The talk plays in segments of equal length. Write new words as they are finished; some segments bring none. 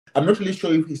I'm not really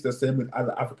sure if it's the same with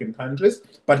other African countries,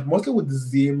 but mostly with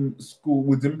Zim school,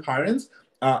 with Zim parents,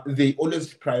 they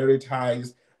always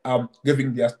prioritize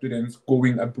giving their students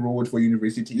going abroad for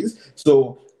universities.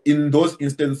 So in those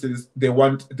instances, they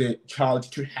want the child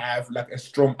to have like a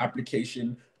strong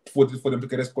application for them to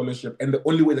get a scholarship. And the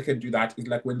only way they can do that is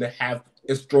like when they have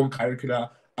a strong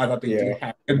curricula that they do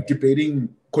have. And debating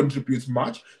contributes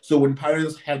much. So when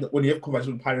you have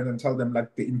conversations with parents and tell them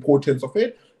like the importance of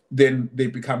it, then they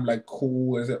become like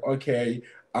cool and say, okay,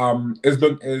 as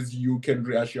long as you can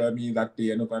reassure me that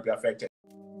they are not going to be affected.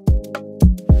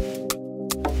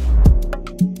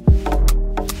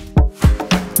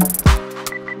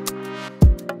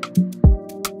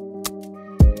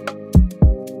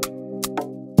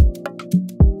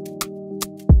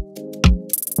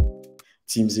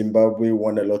 Team Zimbabwe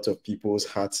won a lot of people's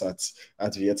hearts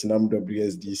at Vietnam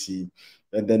WSDC.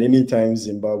 And then anytime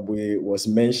Zimbabwe was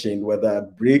mentioned, whether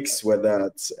at breaks, whether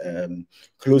at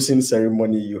closing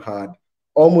ceremony, you had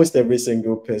almost every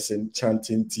single person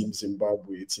chanting Team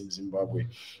Zimbabwe, Team Zimbabwe.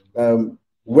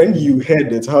 When you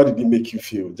heard it, how did it make you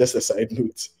feel? Just a side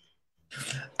note.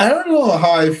 I don't know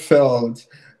how I felt.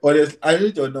 Honestly, I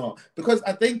really don't know. Because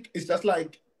I think it's just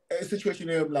like a situation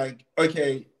where I'm like,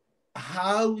 okay,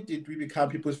 how did we become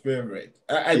people's favorite?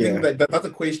 I think that's a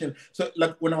question. So,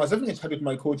 like, when I was having a chat with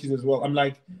my coaches as well, I'm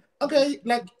like, okay,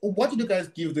 like, what did you guys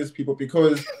give these people?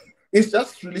 Because it's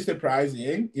just really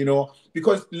surprising, you know,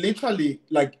 because literally,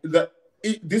 like,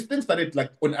 this thing started,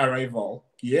 like, on arrival,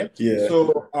 yeah?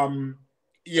 So,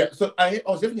 so I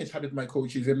was having a chat with my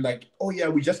coaches and like, oh yeah,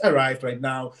 we just arrived right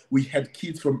now. We had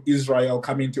kids from Israel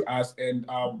coming to us, and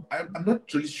I'm not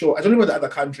really sure. I don't know about the other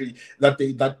country that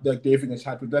they're having a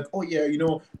chat with. Like, oh yeah, you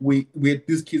know, we had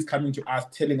these kids coming to us,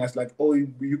 telling us like, oh,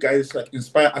 you guys like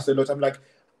inspire us a lot. I'm like,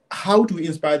 how do we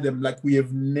inspire them? Like, we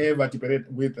have never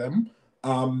debated with them,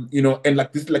 you know, and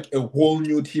like this is like a whole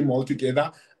new team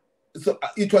altogether. So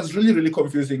it was really, really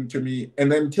confusing to me.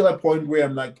 And then till a point where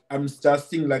I'm like, I'm just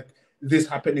seeing like this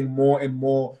happening more and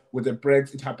more with the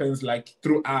breaks. It happens like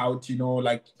throughout, you know,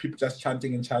 like people just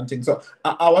chanting and chanting. So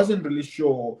I wasn't really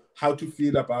sure how to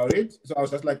feel about it. So I was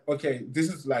just like, okay,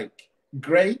 this is like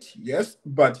great, yes,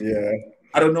 but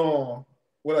I don't know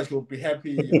whether I should be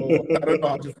happy or I don't know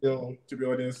how to feel, to be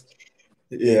honest.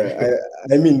 Yeah,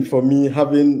 I mean, for me,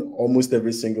 having almost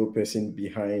every single person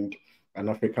behind an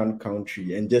African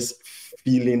country and just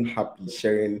feeling happy,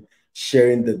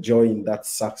 sharing the joy in that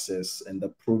success and the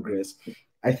progress,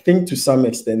 I think to some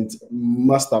extent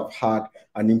must have had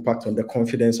an impact on the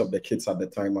confidence of the kids at the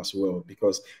time as well,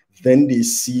 because then they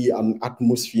see an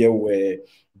atmosphere where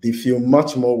they feel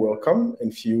much more welcome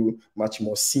and feel much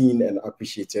more seen and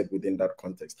appreciated within that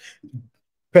context.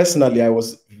 Personally, I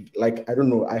was like, I don't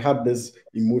know, I had this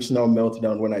emotional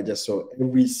meltdown when I just saw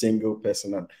every single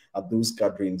person at those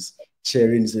gatherings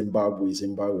cheering Zimbabwe,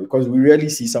 because we rarely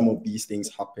see some of these things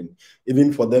happen.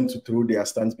 Even for them to throw their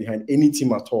stands behind any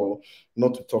team at all,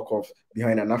 not to talk of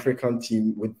behind an African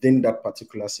team within that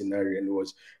particular scenario. And it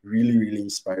was really, really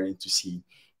inspiring to see.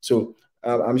 So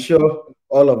I'm sure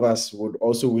all of us would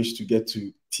also wish to get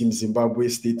to Team Zimbabwe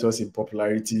status in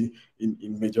popularity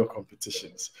in major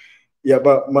competitions. Yeah,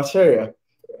 but Macharia,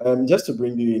 just to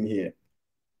bring you in here,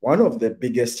 one of the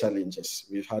biggest challenges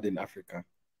we've had in Africa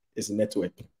is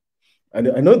network. And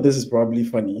I know this is probably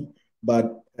funny,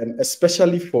 but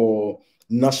especially for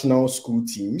national school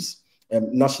teams,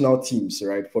 national teams,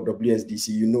 right, for WSDC,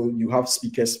 you know, you have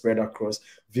speakers spread across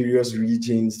various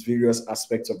regions, various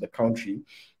aspects of the country.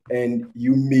 And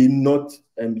you may not,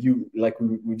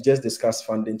 we've just discussed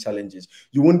funding challenges.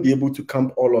 You won't be able to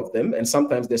camp all of them. And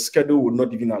sometimes the schedule will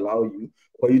not even allow you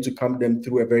for you to camp them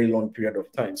through a very long period of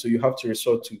time. So you have to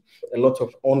resort to a lot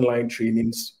of online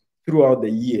trainings throughout the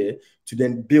year to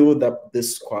then build up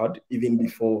this squad even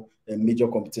before major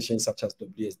competitions such as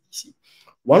WSDC.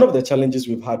 One of the challenges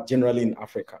we've had generally in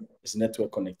Africa is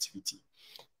network connectivity.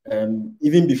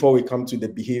 Even before we come to the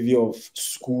behavior of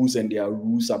schools and their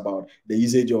rules about the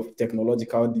usage of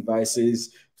technological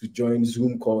devices to join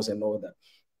Zoom calls and all that.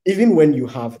 Even when you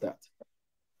have that,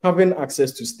 having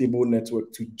access to stable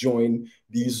network to join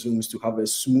these Zooms to have a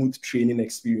smooth training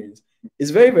experience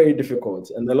is very, very difficult.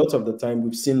 And a lot of the time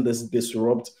we've seen this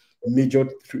disrupt major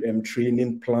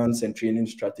training plans and training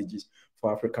strategies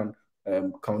for African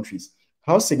countries.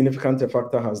 How significant a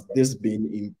factor has this been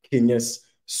in Kenya's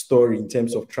story in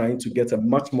terms of trying to get a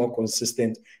much more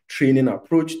consistent training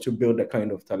approach to build the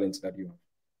kind of talent that you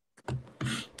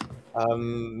have?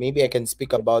 Maybe I can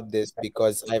speak about this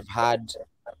because I've had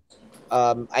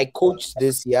I coached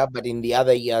this year, but in the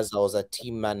other years I was a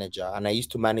team manager and I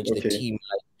used to manage the team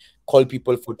like call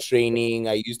people for training.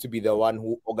 I used to be the one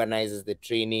who organizes the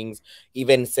trainings,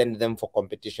 even send them for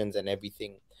competitions and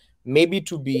everything. Maybe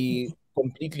to be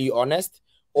completely honest,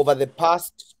 over the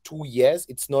past 2 years,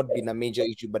 it's not been a major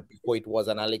issue, but before it was,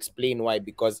 and I'll explain why,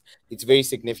 because it's very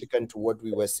significant to what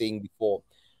we were saying before.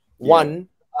 One,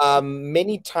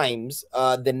 many times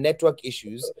the network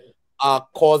issues are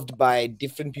caused by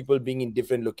different people being in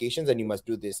different locations, and you must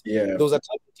do this. There was a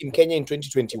time in Team Kenya in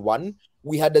 2021,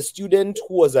 we had a student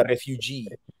who was a refugee,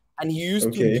 and he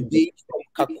used to debate from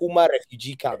Kakuma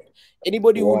refugee camp.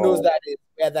 Anybody who knows that is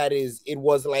where that is, it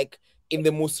was like in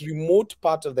the most remote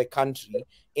part of the country,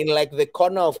 in like the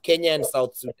corner of Kenya and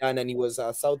South Sudan, and he was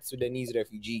a South Sudanese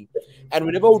refugee. And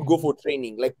whenever we would go for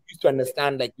training, like we used to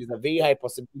understand, like there's a very high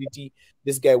possibility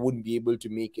this guy wouldn't be able to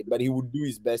make it, but he would do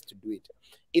his best to do it.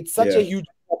 It's such a huge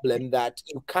problem that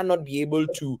you cannot be able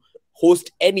to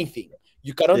host anything.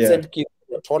 You cannot send kids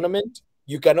to a tournament.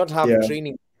 You cannot have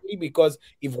training, because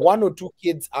if one or two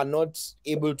kids are not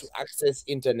able to access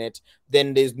internet,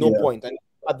 then there's no point. And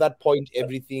at that point,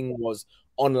 everything was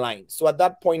online. So at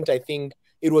that point, I think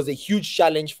it was a huge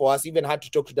challenge for us. Even had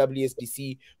to talk to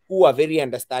WSDC, who are very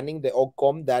understanding, the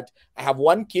OGCOM, that I have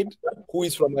one kid who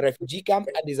is from a refugee camp,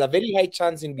 and there's a very high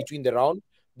chance in between the round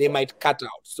they might cut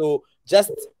out. So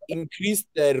just increase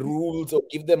the rules or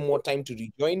give them more time to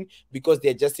rejoin, because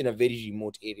they're just in a very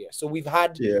remote area. So we've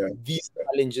had these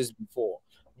challenges before.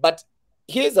 But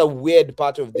here's a weird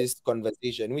part of this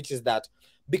conversation, which is that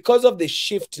because of the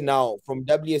shift now from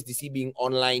WSDC being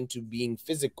online to being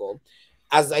physical,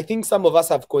 as I think some of us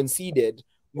have conceded,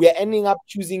 we're ending up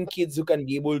choosing kids who can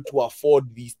be able to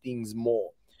afford these things more.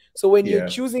 So when you're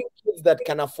choosing kids that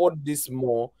can afford this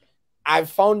more,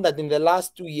 I've found that in the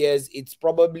last 2 years, it's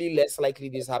probably less likely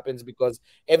this happens, because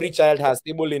every child has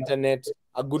stable internet,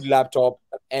 a good laptop,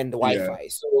 and Wi-Fi.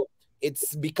 So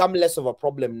it's become less of a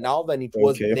problem now than it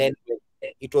was then.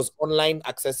 It was online,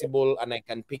 accessible, and I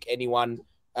can pick anyone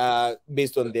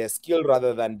based on their skill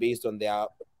rather than based on their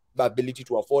ability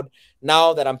to afford.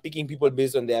 Now that I'm picking people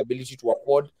based on their ability to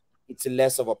afford, it's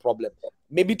less of a problem.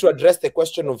 Maybe to address the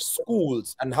question of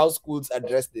schools and how schools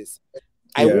address this,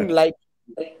 I wouldn't like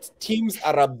teams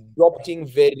are adopting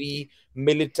very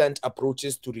militant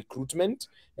approaches to recruitment,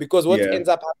 because what ends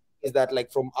up happening is that,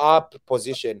 like, from our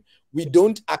position, we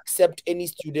don't accept any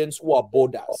students who are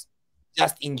boarders,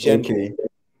 just in general.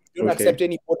 We don't accept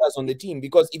any boarders on the team,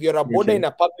 because if you're a boarder in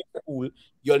a public school,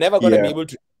 you're never going to be able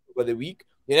to over the week.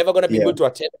 You're never going to be able to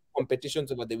attend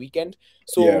competitions over the weekend.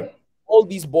 So all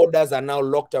these boarders are now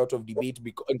locked out of debate,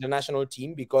 international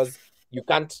team, because you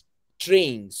can't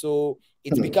train. So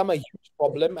it's become a huge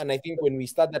problem. And I think when we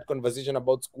start that conversation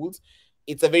about schools,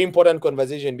 it's a very important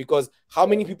conversation, because how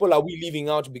many people are we leaving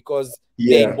out because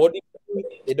they're in boarding school,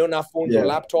 they don't have phones or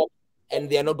laptops, and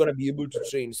they're not going to be able to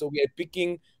train. So we are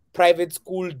picking private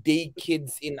school day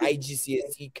kids in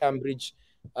IGCSE, Cambridge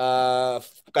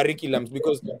curriculums,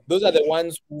 because those are the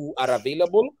ones who are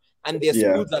available, and their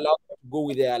schools allow them to go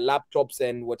with their laptops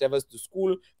and whatever's to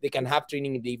school. They can have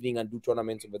training in the evening and do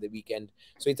tournaments over the weekend.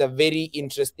 So it's a very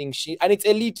interesting shit, and it's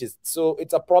elitist. So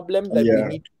it's a problem that we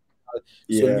need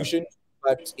to solution,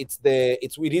 but it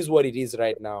is what it is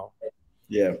right now.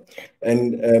 Yeah,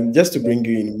 and just to bring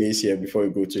you in, Mace, here before we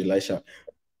go to Elisha.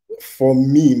 For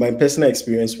me, my personal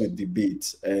experience with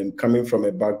debate, coming from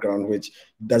a background which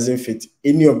doesn't fit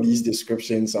any of these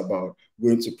descriptions about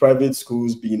going to private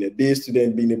schools, being a day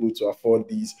student, being able to afford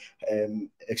these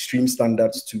extreme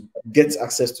standards to get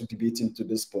access to debating to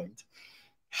this point,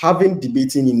 having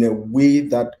debating in a way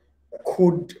that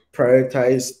could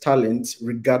prioritize talent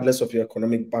regardless of your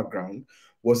economic background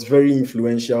was very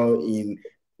influential in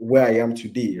where I am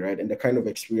today, right? And the kind of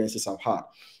experiences I've had.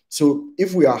 So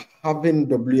if we are having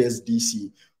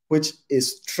WSDC, which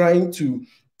is trying to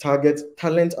target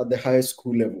talent at the high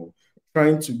school level,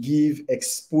 trying to give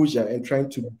exposure and trying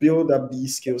to build up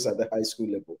these skills at the high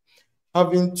school level,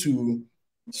 having to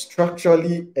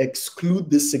structurally exclude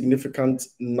this significant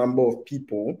number of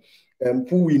people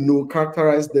who we know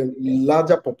characterize the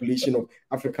larger population of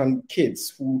African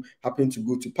kids who happen to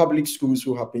go to public schools,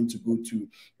 who happen to go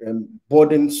to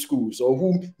boarding schools, or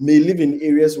who may live in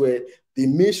areas where they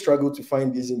may struggle to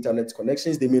find these internet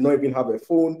connections. They may not even have a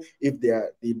phone if they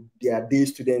are day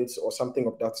students or something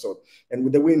of that sort. And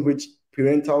with the way in which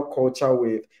parental culture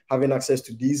with having access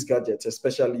to these gadgets,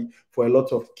 especially for a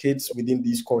lot of kids within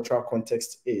these cultural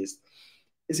contexts,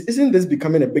 isn't this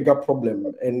becoming a bigger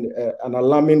problem, and an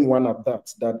alarming one at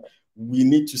that we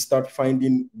need to start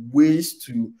finding ways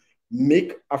to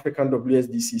make African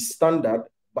WSDC standard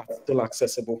but still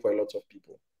accessible for a lot of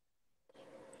people?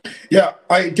 Yeah,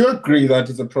 I do agree that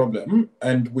it's a problem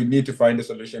and we need to find a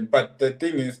solution. But the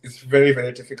thing is, it's very,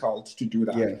 very difficult to do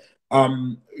that. Yeah,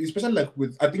 Especially like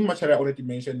with, I think Macharia already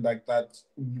mentioned like that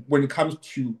when it comes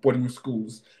to boarding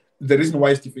schools, the reason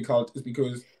why it's difficult is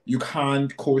because you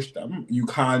can't coach them, you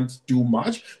can't do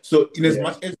much. So in as yeah,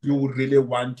 much as you would really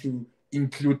want to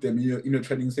include them in your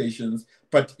training sessions,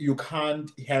 but you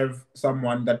can't have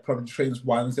someone that probably trains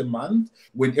once a month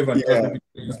when everyone else yeah, maybe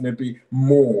trains maybe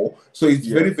more. So it's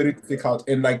yeah, very, very difficult.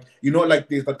 And like, like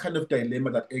there's that kind of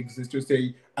dilemma that exists to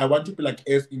say, I want to be like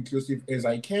as inclusive as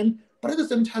I can, but at the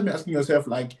same time, you're asking yourself,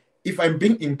 like, if I'm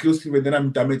being inclusive and then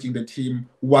I'm damaging the team,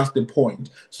 what's the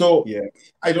point? So yeah,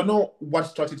 I don't know what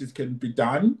strategies can be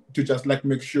done to just like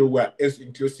make sure we're as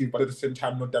inclusive, but at the same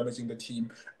time not damaging the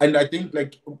team. And I think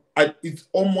like it's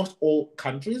almost all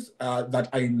countries that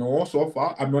I know so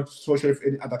far. I'm not so sure if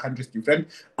any other country is different.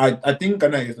 I think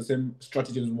Ghana has the same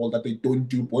strategy as well that they don't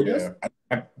do borders. yeah,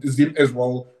 At Zim as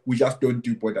well, we just don't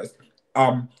do borders.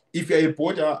 If you're a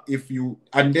border,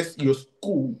 unless your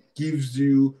school gives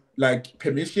you like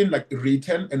permission, like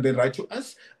written, and then write to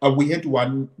us. We had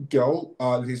one girl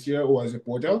this year who was a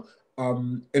border,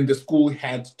 and the school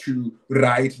had to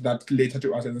write that letter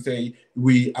to us and say,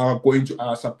 we are going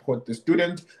to support the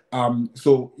student.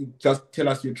 So just tell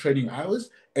us your training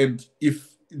hours. And if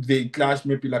they clash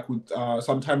maybe like with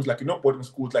sometimes like boarding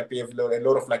schools, like they have a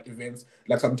lot of like events,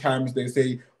 like sometimes they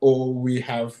say, oh, we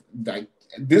have like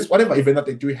this whatever event that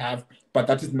they do have, but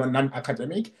that is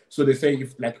non-academic. So they say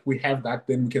if like we have that,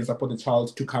 then we can support the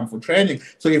child to come for training.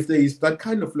 So if there is that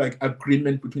kind of like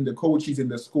agreement between the coaches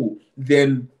and the school,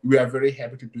 then we are very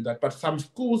happy to do that. But some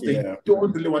schools, they yeah,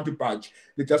 don't really want to budge.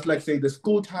 They just like say the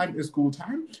school time is school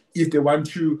time. If they want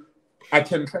to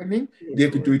attend training, they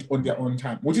have to do it on their own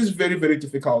time, which is very, very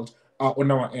difficult on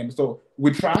our end. So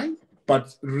we try,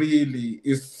 but really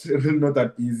it's really not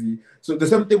that easy. So the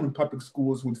same thing with public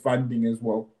schools with funding as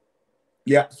well.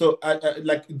 Yeah, so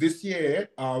like this year,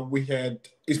 we had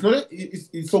it's not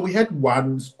so we had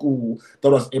one school that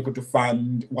was able to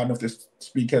fund one of the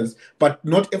speakers, but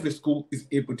not every school is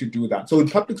able to do that. So in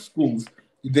public schools,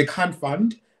 they can't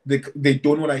fund. They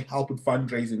don't want to help with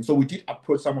fundraising. So we did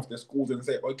approach some of the schools and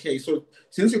say, okay, so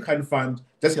since you can't fund,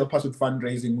 just help us with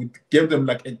fundraising. We give them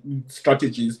like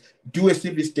strategies. Do a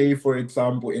service day, for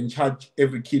example, and charge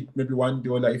every kid maybe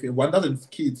 $1. If you have 1,000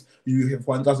 kids, you have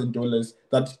 $1,000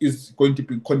 that is going to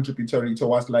be contributory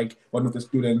towards like one of the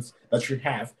students that you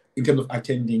have in terms of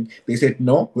attending. They said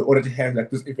no, we already have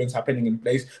like these events happening in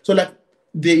place. So like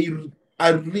they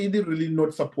are really, really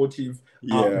not supportive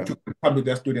yeah, to come with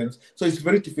their students. So it's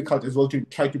very difficult as well to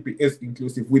try to be as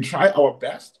inclusive. We try our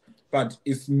best, but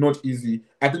it's not easy.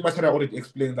 I think Macharia already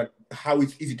explained like how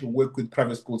it's easy to work with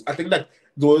private schools. I think like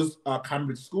those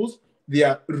Cambridge schools, they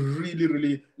are really,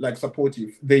 really like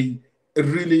supportive. They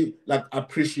really like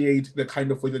appreciate the kind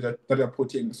of work that they're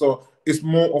putting. So it's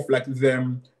more of like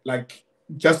them like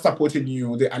just supporting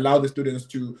you. They allow the students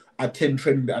to attend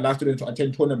training, they allow students to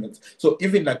attend tournaments. So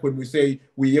even like when we say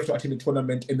we have to attend a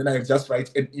tournament and then I just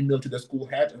write an email to the school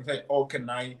head and say, oh, can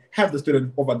I have the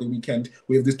student over the weekend?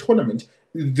 We have this tournament.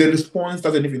 The response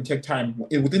doesn't even take time.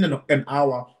 Within an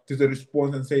hour, there's a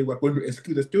response and say we're going to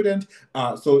exclude the student.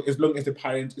 So as long as the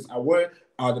parent is aware,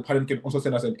 the parent can also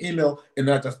send us an email, and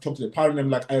then I just talk to the parent. And I'm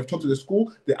like, I have talked to the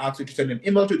school. They ask you to send an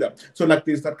email to them. So like,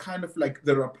 there's that kind of like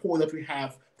the rapport that we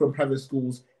have from private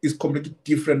schools is completely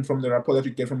different from the rapport that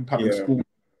you get from public yeah,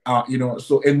 school.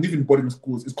 So and even boarding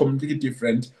schools is completely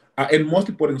different. And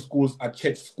mostly boarding schools are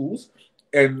church schools,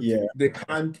 and yeah, they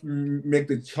can't make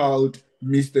the child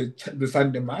miss the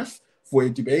Sunday mass for a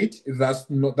debate. That's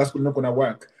not gonna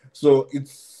work. So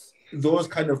it's those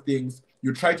kind of things.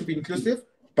 You try to be inclusive,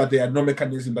 but there are no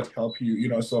mechanisms that help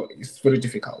you. So it's very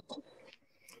difficult.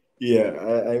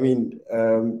 yeah. I mean,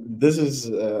 this is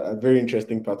a very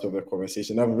interesting part of the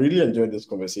conversation. I've really enjoyed this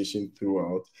conversation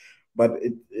throughout, but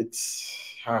it's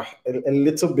a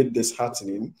little bit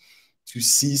disheartening to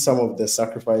see some of the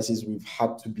sacrifices we've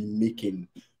had to be making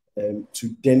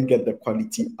to then get the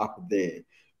quality up there.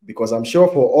 Because I'm sure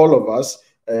for all of us,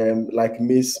 like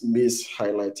Mace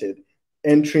highlighted,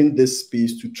 entering this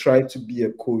space to try to be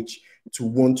a coach, to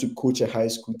want to coach a high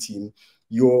school team,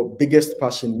 your biggest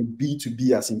passion would be to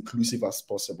be as inclusive as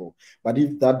possible. But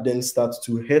if that then starts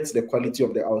to hurt the quality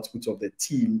of the output of the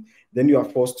team, then you are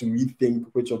forced to rethink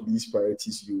which of these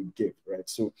priorities you would give, right?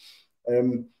 So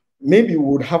maybe we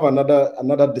would have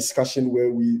another discussion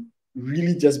where we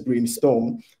really just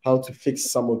brainstorm how to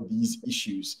fix some of these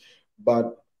issues.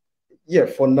 But yeah,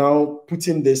 for now,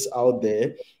 putting this out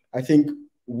there, I think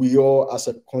we all as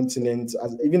a continent,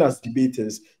 even as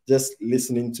debaters, just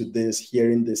listening to this,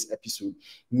 hearing this episode,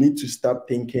 need to start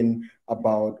thinking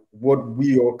about what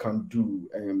we all can do.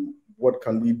 What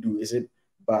can we do? Is it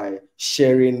by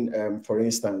sharing, for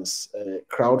instance,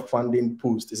 crowdfunding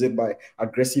posts? Is it by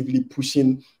aggressively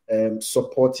pushing,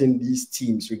 supporting these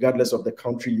teams, regardless of the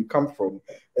country you come from,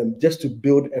 just to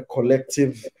build a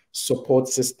collective support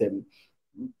system?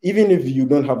 Even if you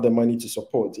don't have the money to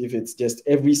support, if it's just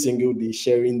every single day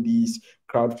sharing these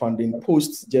crowdfunding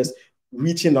posts, just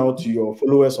reaching out to your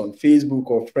followers on Facebook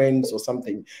or friends or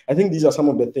something. I think these are some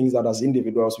of the things that as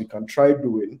individuals we can try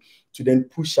doing to then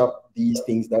push up these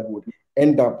things that would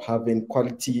end up having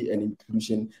quality and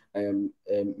inclusion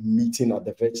meeting at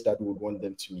the verge that we would want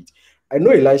them to meet. I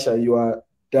know, Elisha, you are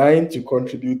dying to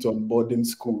contribute on boarding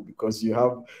school because you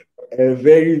have a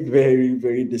very, very,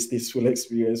 very distasteful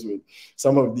experience with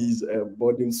some of these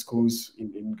boarding schools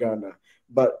in Ghana.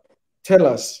 But tell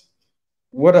us,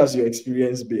 what has your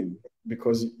experience been?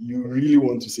 Because you really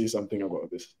want to say something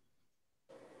about this.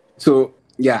 So,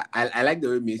 yeah, I like the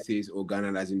way Mace says, oh,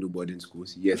 Ghana doesn't do boarding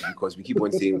schools. Yes, because we keep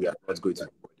on saying we are not going to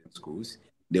do boarding schools.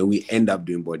 Then we end up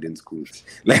doing boarding schools.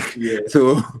 Like, yeah.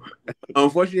 So,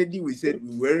 unfortunately, we said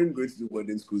we weren't going to do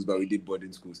boarding schools, but we did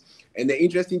boarding schools. And the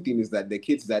interesting thing is that the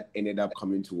kids that ended up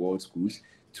coming to world schools,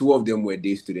 2 of them were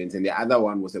day students, and the other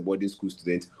one was a boarding school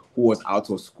student who was out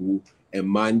of school a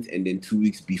month and then 2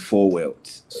 weeks before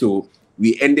Worlds. So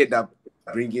we ended up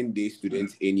bringing day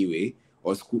students anyway,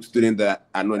 or school students that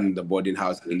are not in the boarding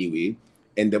house anyway.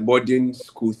 And the boarding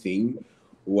school thing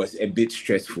was a bit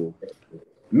stressful.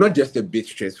 Not just a bit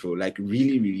stressful, like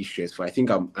really, really stressful. I think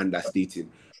I'm understating.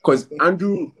 Because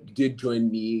Andrew did join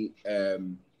me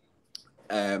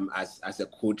as a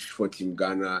coach for Team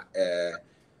Ghana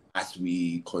as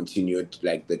we continued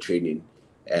like the training.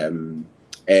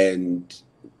 And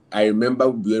I remember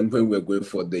when we were going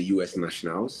for the US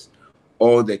Nationals,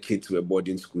 all the kids were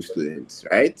boarding school students,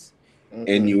 right? Mm-hmm.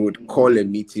 And you would call a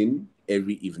meeting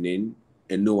every evening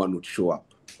and no one would show up.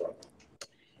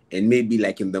 And maybe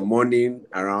like in the morning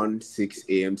around 6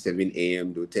 a.m., 7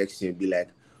 a.m., they'll text you and be like,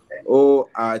 oh,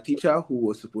 our teacher who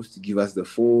was supposed to give us the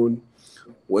phone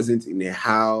wasn't in the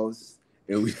house.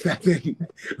 And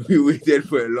we waited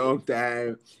for a long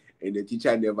time and the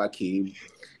teacher never came.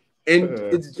 And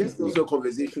it's just also a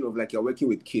conversation of like you're working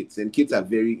with kids, and kids are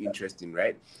very interesting,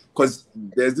 right? Because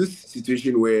there's this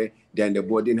situation where they're in the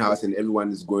boarding house and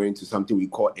everyone is going to something we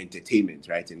call entertainment,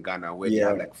 right? In Ghana, where they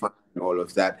have like fun and all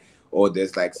of that. Or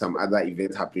there's like some other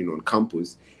event happening on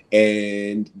campus,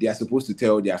 and they are supposed to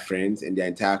tell their friends and their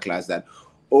entire class that,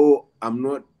 oh, I'm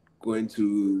not going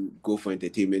to go for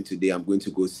entertainment today. I'm going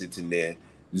to go sit in a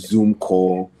Zoom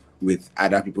call with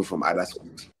other people from other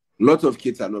schools. Lots of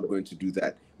kids are not going to do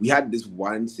that. We had this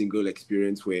one single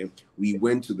experience where we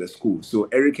went to the school. So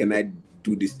Eric and I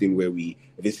do this thing where we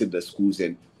visit the schools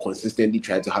and consistently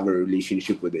try to have a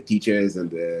relationship with the teachers and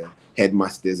the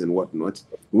headmasters and whatnot.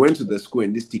 We went to the school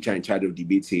and this teacher in charge of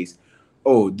debate says,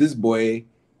 oh, this boy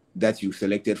that you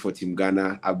selected for Team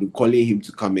Ghana, I've been calling him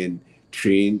to come and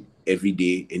train every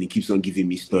day and he keeps on giving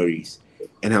me stories.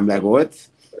 And I'm like, what?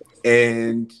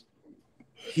 And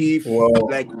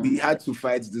like we had to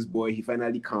fight this boy. He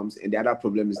finally comes, and the other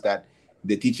problem is that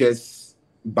the teacher's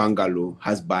bungalow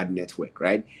has bad network,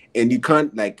 right? And you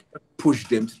can't like push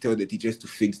them to tell the teachers to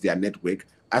fix their network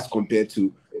as compared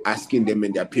to asking them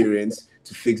and their parents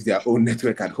to fix their own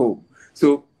network at home.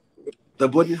 So the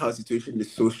boarding house situation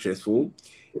is so stressful,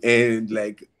 and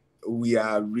like we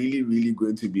are really, really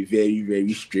going to be very,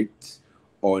 very strict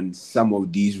on some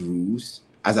of these rules,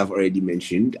 as I've already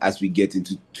mentioned, as we get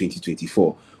into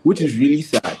 2024, which is really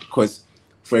sad because,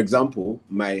 for example,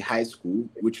 my high school,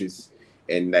 which is,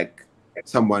 and like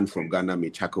someone from Ghana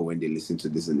may chuckle when they listen to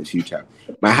this in the future,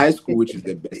 my high school, which is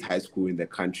the best high school in the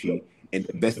country and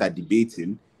the best at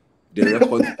debating, the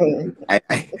record, I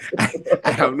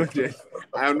am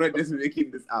not just making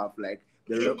this up, like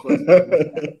the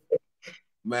record.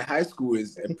 My high school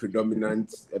is a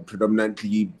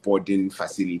predominantly boarding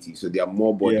facility, so there are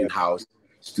more boarding house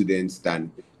students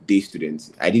than day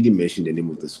students. I didn't mention the name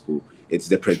of the school. It's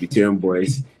the Presbyterian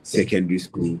Boys Secondary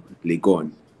School,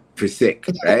 Legon, Presec,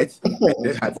 right? I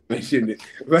just had to mention it.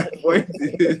 But the point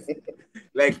is,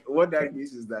 like, what that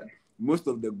means is that most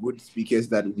of the good speakers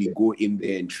that we go in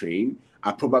there and train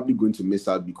are probably going to miss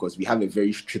out because we have a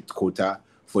very strict quota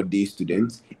for day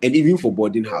students, and even for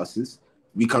boarding houses.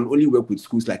 We can only work with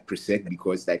schools like Presec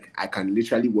because like I can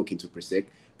literally walk into Presec.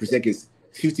 Presec is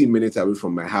 15 minutes away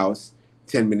from my house,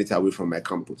 10 minutes away from my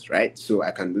campus, right? So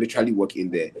I can literally walk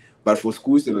in there. But for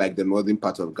schools in like the northern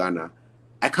part of Ghana,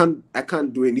 I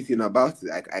can't do anything about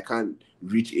it. I can't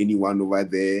reach anyone over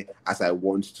there as I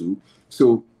want to.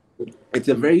 So it's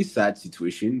a very sad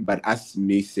situation. But as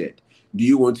May said, do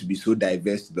you want to be so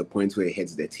diverse to the point where it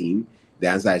hurts the team? The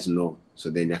answer is no. So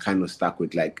then you're kind of stuck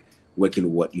with like working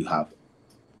with what you have.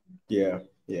 Yeah.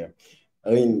 I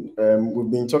mean,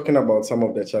 we've been talking about some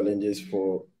of the challenges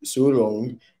for so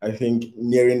long. I think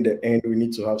nearing the end, we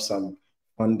need to have some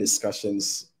fun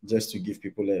discussions just to give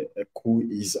people a cool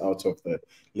ease out of the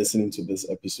listening to this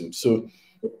episode. So,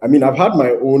 I mean, I've had my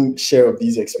own share of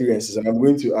these experiences, and I'm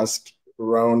going to ask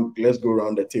let's go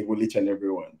around the table, each and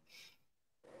everyone.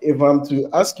 If I'm to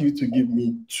ask you to give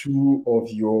me two of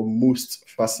your most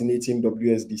fascinating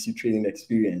WSDC training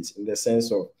experience, in the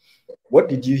sense of what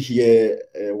did you hear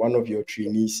one of your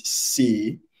trainees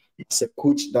say as a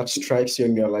coach that strikes you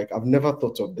and you're like, I've never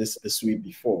thought of this way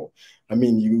before? I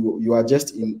mean, you are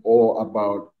just in awe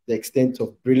about the extent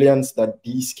of brilliance that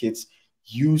these kids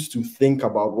used to think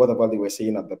about whatever they were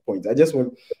saying at the point. I just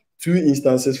want two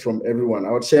instances from everyone.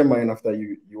 I would share mine after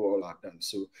you all are done.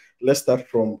 So let's start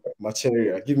from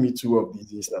Macharia. Give me two of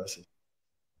these instances.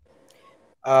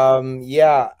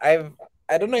 Yeah,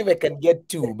 I don't know if I can get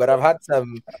two, but I've had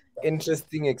some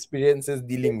interesting experiences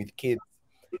dealing with kids.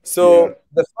 So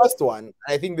the first one,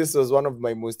 I think this was one of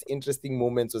my most interesting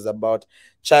moments, was about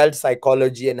child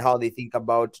psychology and how they think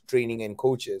about training and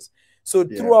coaches. So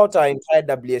throughout our entire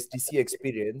WSDC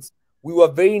experience, we were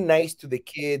very nice to the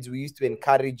kids. We used to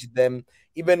encourage them.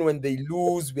 Even when they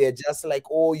lose, we're just like,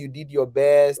 oh, you did your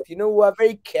best. You know, we are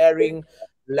very caring,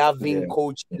 loving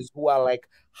coaches who are like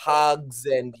hugs.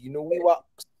 And, you know, we were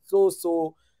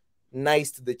so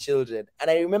nice to the children. And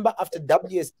I remember after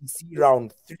WSDC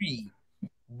round 3,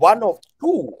 one of 2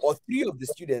 or 3 of the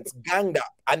students ganged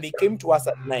up and they came to us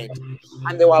at night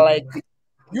and they were like,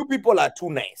 you people are too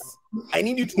nice. I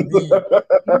need you to be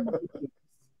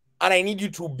and I need you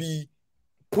to be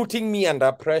putting me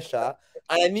under pressure,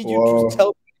 and I need you to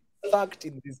tell me fact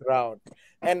in this round.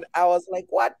 And I was like,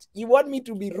 what? You want me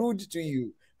to be rude to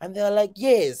you? And they're like,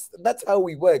 yes, that's how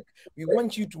we work. We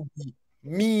want you to be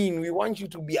mean. We want you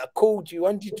to be a coach. We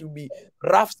want you to be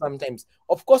rough sometimes.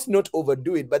 Of course, not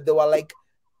overdo it, but they were like,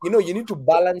 you know, you need to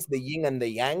balance the yin and the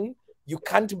yang. You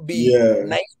can't be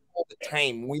nice all the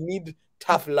time. We need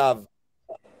tough love.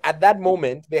 At that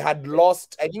moment, they had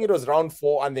lost, I think it was round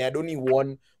 4, and they had only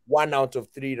won 1 out of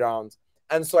 3 rounds.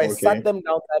 And so I sat them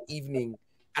down that evening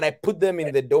and I put them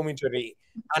in the dormitory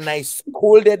and I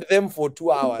scolded them for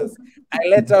 2 hours. I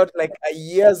let out like a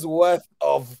year's worth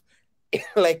of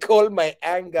like all my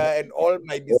anger and all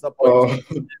my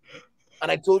disappointment.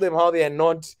 And I told them how they are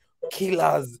not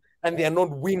killers and they are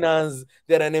not winners.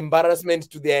 They're an embarrassment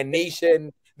to their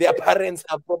nation. Their parents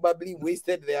have probably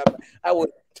wasted their... I was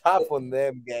tough on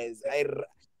them, guys.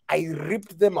 I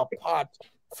ripped them apart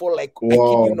for like, I kid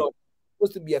you not,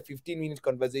 supposed to be a 15-minute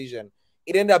conversation.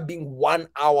 It ended up being 1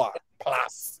 hour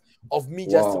plus of me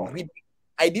just ripping.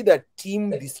 I did a team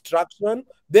distraction.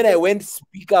 Then I went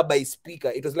speaker by speaker.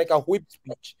 It was like a whip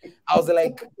speech. I was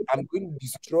like, I'm going to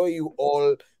destroy you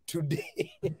all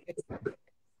today.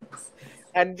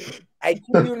 And I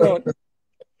kid you not,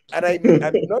 and I'm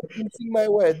not missing my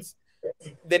words,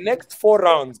 the next 4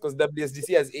 rounds, because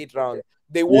WSDC has 8 rounds,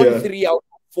 they won 3 out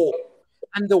of 4.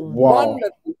 And the one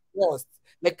that we lost,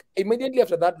 like immediately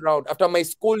after that round, after my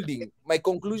scolding, my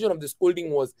conclusion of the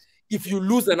scolding was, if you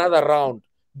lose another round,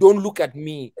 don't look at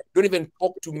me. Don't even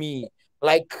talk to me.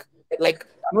 Like I'm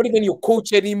not even your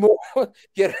coach anymore.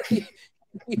 You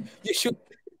should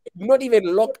not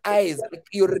even lock eyes. Like,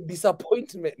 you're a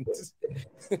disappointment.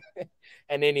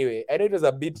 And anyway, I know it was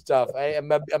a bit tough.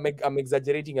 I'm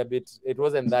exaggerating a bit. It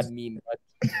wasn't that mean, but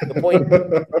the point,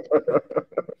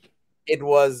 it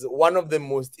was one of the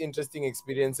most interesting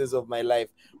experiences of my life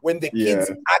when the kids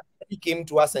actually came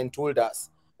to us and told us,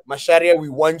 Macharia, we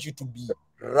want you to be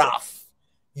rough.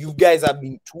 You guys have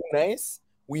been too nice.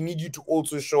 We need you to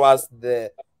also show us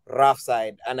the rough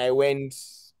side. And I went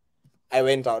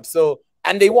out. So,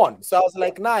 and they won. So I was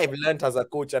like, nah, I've learned as a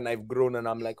coach and I've grown. And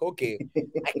I'm like, okay,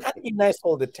 I can't be nice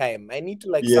all the time. I need to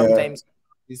like sometimes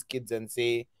these kids and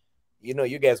say, you know,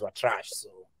 you guys were trash. So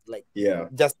like,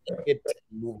 just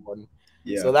move on.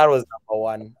 So that was number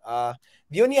 1.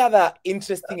 The only other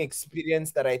interesting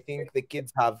experience that I think the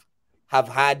kids have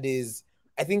had is,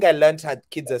 I think I learned that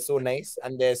kids are so nice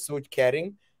and they're so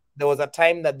caring. There was a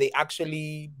time that they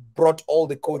actually brought all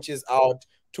the coaches out,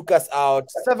 took us out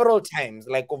several times,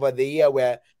 like over the year,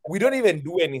 where we don't even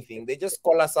do anything. They just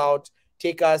call us out,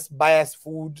 take us, buy us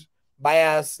food, buy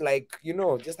us, like, you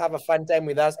know, just have a fun time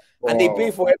with us. And they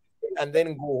pay for it and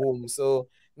then go home. So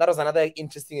that was another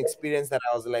interesting experience that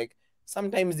I was like,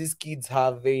 sometimes these kids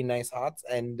have very nice hearts.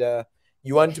 And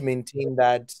you want to maintain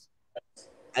that,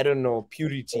 I don't know,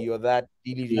 purity or that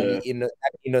really that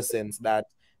innocence that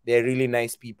they're really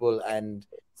nice people, and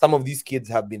some of these kids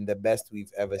have been the best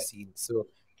we've ever seen. So,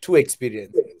 two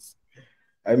experiences.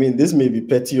 I mean, this may be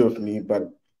petty of me, but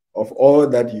of all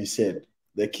that you said,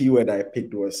 the keyword I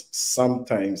picked was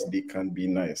sometimes they can be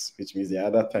nice, which means there are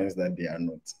other times that they are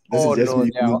not. This is just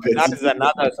me being petty. That is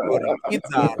another story.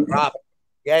 Kids are rough.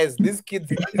 Guys, these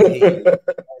kids,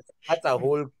 that's a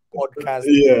whole podcast.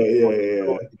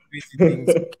 Yeah. Crazy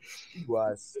things to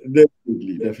us.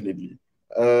 Definitely.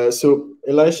 So,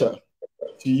 Elisha,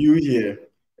 to you here,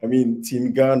 I mean,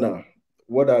 Team Ghana,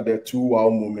 what are the 2 wow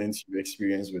moments you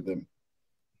experienced with them?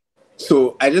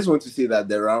 So I just want to say that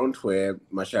the round where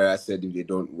Macharia said if they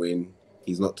don't win,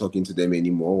 he's not talking to them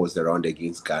anymore was the round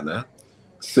against Ghana.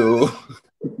 So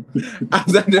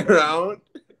after the round,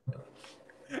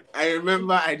 I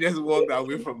remember I just walked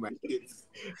away from my kids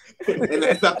and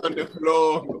I sat on the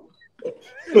floor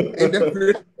in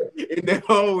the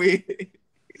hallway,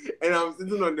 and I'm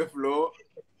sitting on the floor,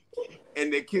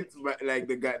 and the kids, like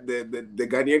the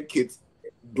Ghanaian kids,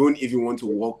 don't even want to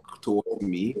walk towards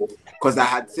me because I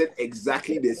had said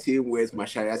exactly the same words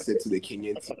Macharia said to the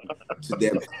Kenyan team to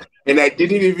them, and I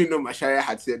didn't even know Macharia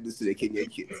had said this to the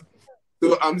Kenyan kids.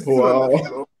 So I'm still on the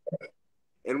floor,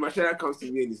 and Macharia comes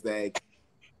to me and he's like,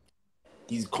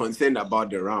 he's concerned about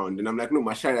the round, and I'm like, no,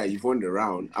 Macharia, you've won the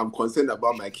round. I'm concerned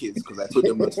about my kids because I told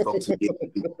them not to talk to me.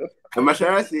 And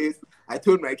Macharia says, I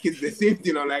told my kids the same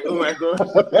thing. I'm like, oh my god.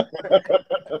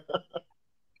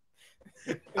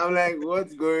 I'm like,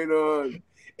 what's going on?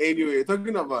 Anyway,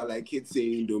 talking about like kids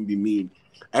saying don't be mean.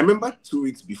 I remember 2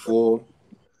 weeks before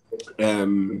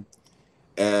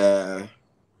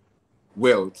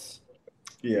Worlds.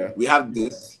 Yeah. We have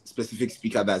this specific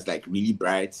speaker that's like really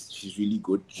bright. She's really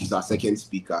good. She's our second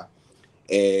speaker.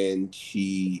 And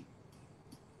she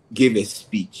gave a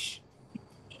speech.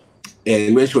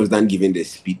 And when she was done giving the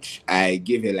speech, I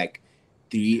gave her like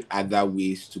 3 other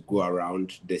ways to go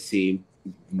around the same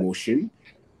motion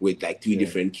with like 3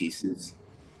 different cases.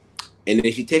 And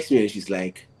then she texts me and she's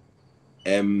like,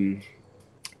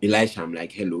 Elisha, I'm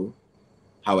like, hello,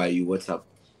 how are you? What's up?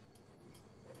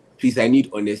 Please, I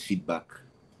need honest feedback.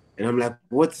 And I'm like,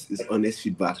 what is honest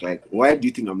feedback? Like, why do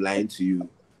you think I'm lying to you?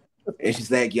 And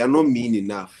she's like, you're not mean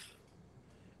enough.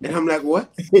 And I'm like,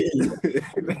 what?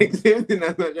 Like, same thing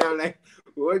as I'm like,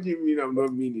 what do you mean I'm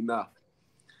not mean enough?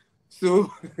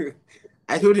 So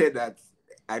I told her that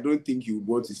I don't think you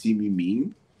want to see me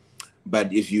mean,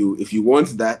 but if you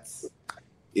want that,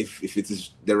 if it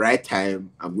is the right time,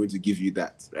 I'm going to give you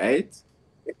that, right?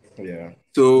 Yeah.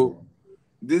 So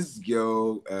this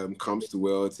girl comes to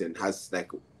Worlds and has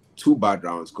like 2 bad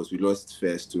rounds because we lost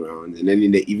first 2 rounds, and then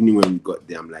in the evening when we got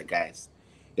there, I'm like, guys,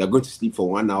 you're going to sleep for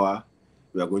 1 hour.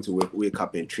 We are going to wake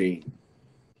up and train.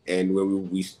 And when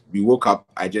we woke up,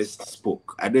 I just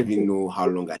spoke. I don't even know how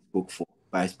long I spoke for,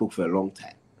 but I spoke for a long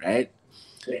time, right?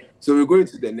 So we're going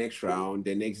to the next round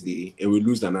the next day, and we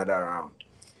lose another round.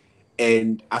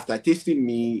 And after tasting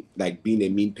me like being a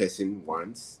mean person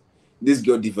once, this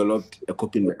girl developed a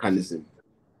coping mechanism.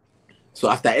 So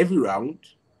after every round,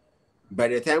 by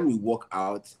the time we walk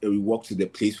out and we walk to the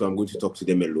place where I'm going to talk to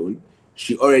them alone,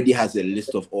 she already has a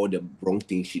list of all the wrong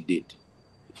things she did.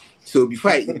 So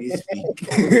before I even speak,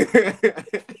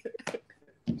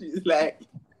 she's like,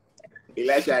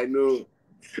 Elisha, I know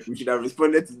we should have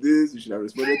responded to this, we should have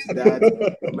responded to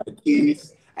that. In my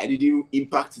case, I didn't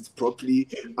impact it properly.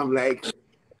 I'm like,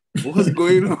 what's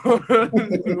going on?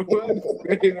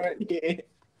 What's going on here?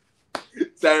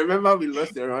 So I remember we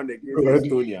lost a round against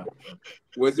Estonia.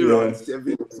 Was it around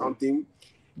 7 or something?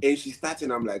 And she started,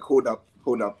 and I'm like, hold up,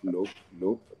 nope.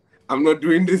 I'm not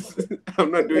doing this.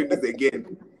 I'm not doing this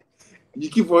again. You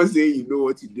keep on saying you know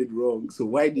what you did wrong. So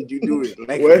why did you do it?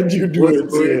 Like, why did you do what's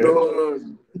it? Going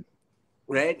on?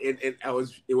 Right? And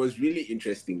it was really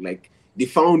interesting. Like, they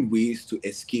found ways to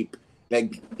escape.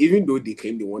 Like, even though they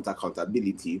claim they want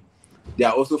accountability, they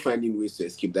are also finding ways to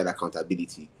escape that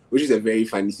accountability, which is a very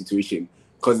funny situation.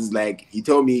 Because it's like, you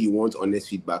tell me you want honest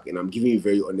feedback, and I'm giving you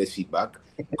very honest feedback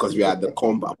because we are at the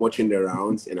comp, I'm watching the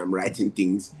rounds, and I'm writing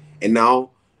things. And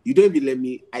now you don't even let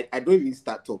me, I don't even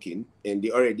start talking, and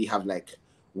they already have like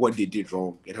what they did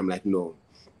wrong. And I'm like, no.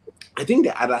 I think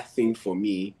the other thing for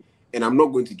me, and I'm not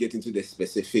going to get into the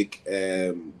specific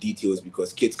details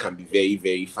because kids can be very,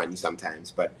 very funny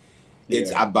sometimes, but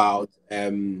it's about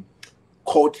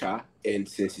culture and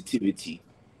sensitivity.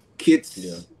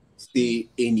 Kids say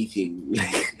anything.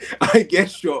 Like, I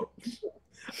get shocked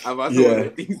about some of the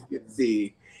things kids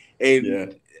say.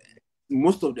 And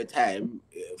most of the time,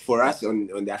 for us on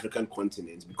the African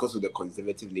continent, because of the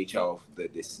conservative nature of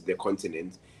the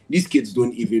continent, these kids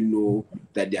don't even know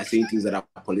that they are saying things that are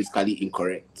politically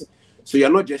incorrect. So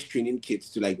you're not just training kids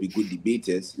to like be good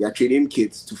debaters, you're training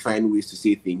kids to find ways to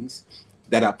say things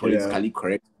that are politically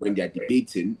correct when they're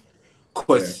debating,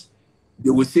 because they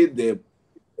will say the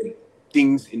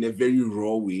things in a very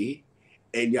raw way,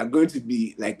 and you're going to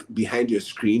be like behind your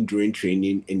screen during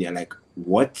training, and you're like,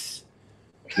 what's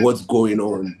going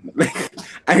on? Like,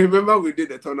 I remember we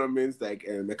did a tournament, like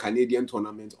a Canadian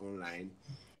tournament online,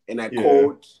 and I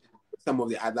called some of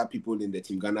the other people in the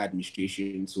Team Ghana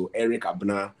administration, so Eric,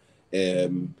 Abna,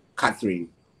 Catherine,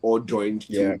 all joined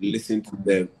to listen to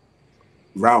the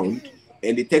round,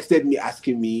 and they texted me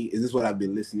asking me, is this what I've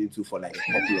been listening to for like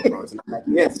a couple of rounds? And I'm like,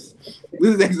 yes,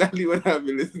 this is exactly what I've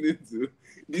been listening to.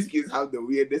 These kids have the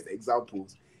weirdest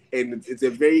examples, and it's a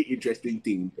very interesting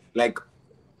thing. Like,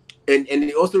 and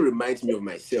it also reminds me of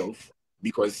myself,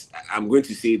 because I'm going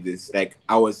to say this, like,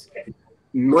 I was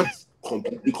not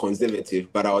completely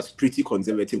conservative, but I was pretty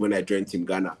conservative when I joined Team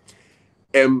Ghana.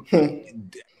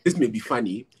 This may be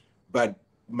funny, but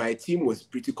my team was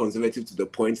pretty conservative to the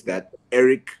point that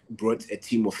Eric brought a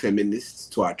team of feminists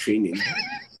to our training,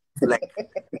 like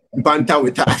banter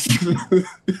with us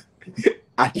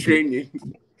at training,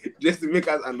 just to make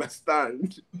us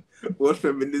understand what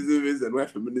feminism is and why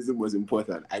feminism was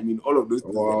important. I mean, all of those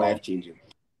things are life-changing.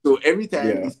 So every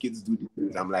time these kids do these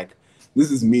things, I'm like,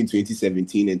 this is me in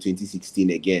 2017 and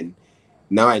 2016 again.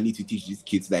 Now I need to teach these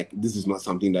kids, like, this is not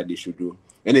something that they should do.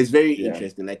 And it's very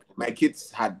interesting. Like, my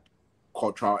kids had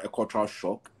a cultural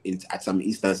shock at some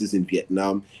instances in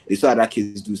Vietnam. They saw other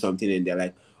kids do something and they're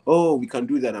like, oh, we can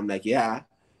do that. I'm like, yeah,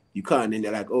 you can. And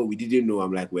they're like, oh, we didn't know.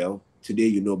 I'm like, well, today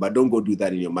you know, but don't go do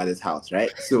that in your mother's house,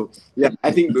 right? So yeah,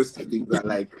 I think those two things are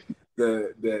like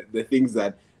the things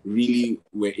that really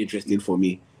were interesting for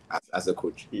me as a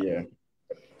coach.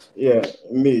 Yeah,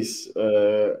 Mace,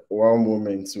 one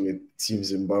moment with Team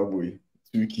Zimbabwe,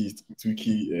 two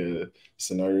key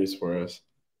scenarios for us.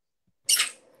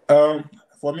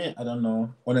 For me, I don't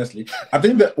know, honestly. I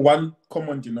think that one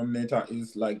common denominator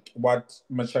is like what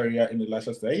Macharia and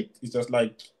Elisha said. It's just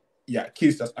like,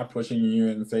 kids just approaching you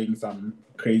and saying some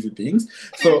crazy things.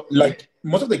 So like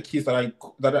most of the kids that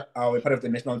are part of the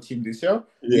national team this year,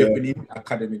 we have been in the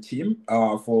academy team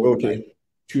for like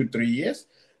 2-3 years.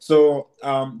 So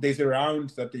there's a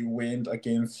round that they went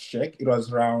against Sheikh. It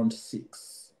was round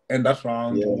 6. And that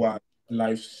round was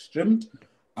live streamed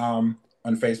on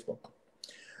Facebook.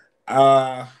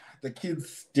 The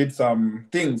kids did some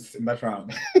things in that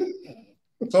round.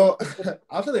 So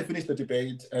after they finished the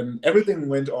debate and everything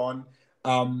went on,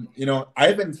 I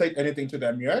haven't said anything to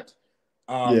them yet.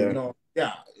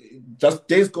 Just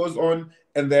days goes on,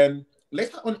 and then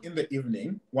later on in the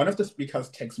evening, one of the speakers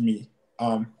texts me,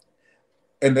 and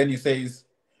then he says,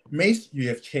 Mace, you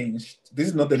have changed. This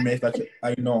is not the Mace that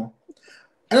I know.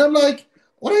 And I'm like,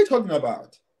 what are you talking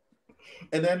about?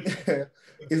 And then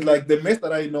it's like, the Mace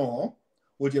that I know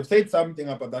would you have said something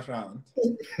about that round?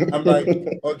 I'm like,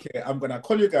 okay, I'm going to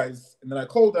call you guys. And then I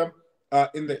called them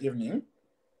in the evening.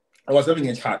 I was having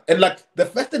a chat. And like, the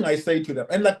first thing I say to them,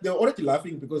 and like, they were already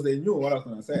laughing because they knew what I was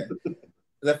going to say.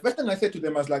 The first thing I said to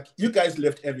them was like, you guys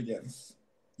left evidence.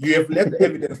 You have left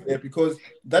evidence there because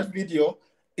that video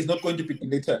is not going to be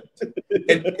deleted.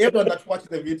 And everyone that watches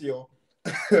the video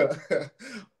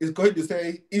is going to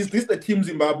say, is this the Team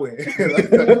Zimbabwe?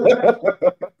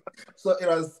 So it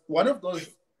was one of those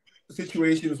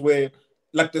situations where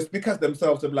like the speakers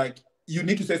themselves are like, you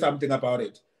need to say something about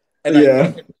it. And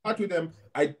I talked with them.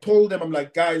 I told them, I'm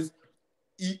like, guys,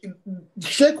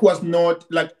 Sheikh was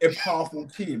not like a powerful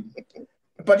team,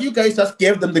 but you guys just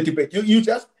gave them the debate. You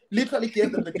just literally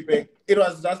gave them the debate. It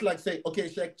was just like, say, okay,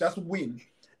 Sheikh, just win.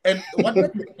 And what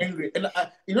made me angry, and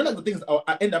like the things,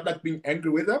 I end up like being angry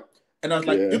with them. And I was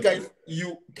like, you guys,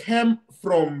 you came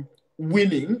from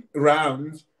winning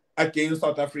rounds against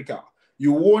South Africa.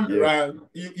 You won round.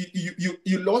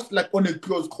 You lost like on a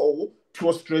close call to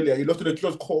Australia. You lost on a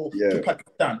close call to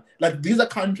Pakistan. Like these are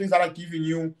countries that are giving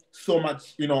you so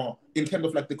much, in terms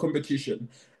of like the competition.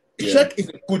 Sheikh is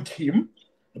a good team,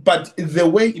 but the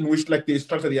way in which like they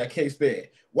structured their case there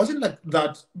wasn't like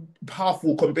that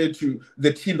powerful compared to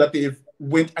the team that they've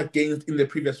went against in the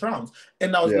previous rounds.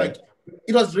 And I was like,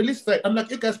 it was really sad. I'm like,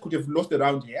 you guys could have lost the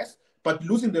round, yes, but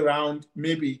losing the round,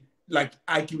 maybe like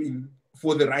arguing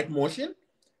for the right motion.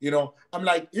 I'm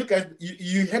like, you guys,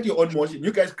 you had your own motion.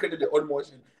 You guys created your own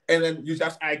motion, and then you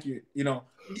just argue.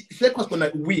 Sheikh was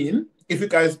gonna win if you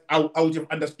guys. I would have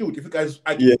understood if you guys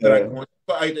argued the right motion.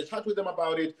 So I had a chat with them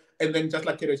about it, and then just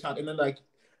like had a chat, and then like,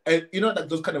 like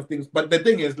those kind of things. But the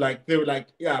thing is, like, they were like,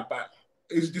 yeah, but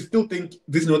you still think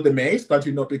this is not the Mace that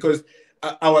you know, because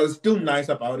I was still nice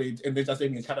about it, and they just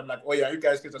saying in chat, I'm like, oh yeah, you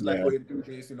guys can just like go and do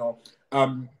this,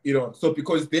 so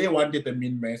because they wanted the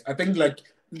mean Mace. I think like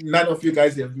none of you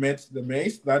guys have met the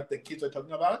Mace that the kids are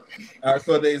talking about.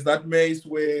 So there's that Mace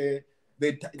where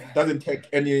they doesn't take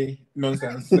any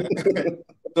nonsense. So,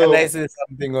 can I say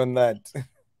something on that?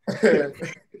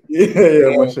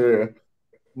 Macharia.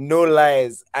 No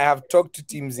lies. I have talked to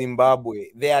Team Zimbabwe.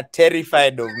 They are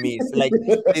terrified of me. It's like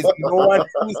there's no one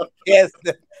who scares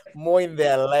them more in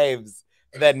their lives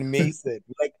than Mason.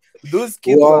 Like those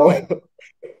kids are like,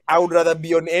 I would rather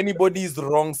be on anybody's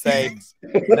wrong side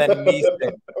than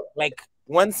Mason. Like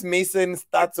once Mason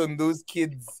starts on those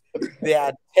kids, they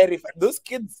are terrified. Those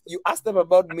kids, you ask them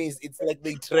about Mace, it's like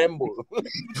they tremble.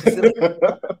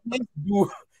 Do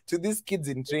to these kids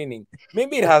in training.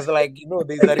 Maybe it has like,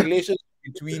 there's a relationship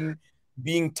between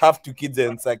being tough to kids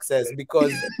and success,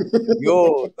 because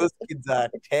those kids are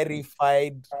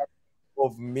terrified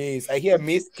of Mace. I hear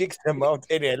Mace kicks them out.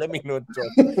 Anyway, let me not talk.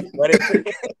 But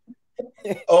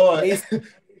Mace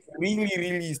really,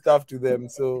 really is tough to them.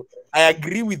 So I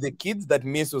agree with the kids that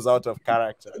Mace was out of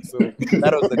character. So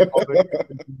that was the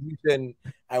contribution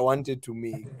I wanted to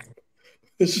make.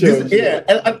 Sure.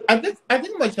 I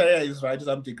think Macharia is right to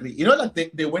some degree. You know,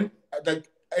 like they went like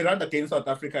a round against South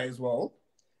Africa as well.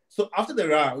 So after the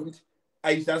round,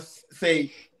 I just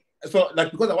say, so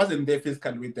like because I wasn't there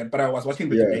physically with them, but I was watching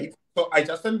the debate. So I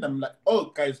just sent them like, "Oh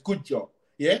guys, good job,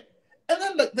 yeah." And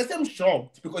then like they seemed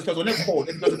shocked because it was on a call,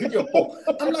 it was a video call.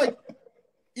 I'm like,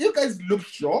 "You guys look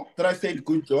shocked that I said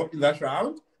good job in that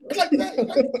round." It's like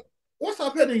what's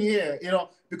happening here?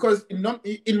 Because in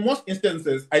most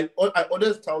instances, I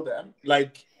always tell them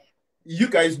like, you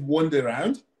guys won the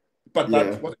round, but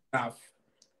that wasn't enough.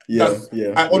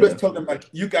 I always tell them like,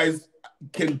 you guys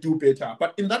can do better.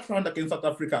 But in that round against South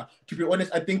Africa, to be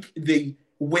honest, I think they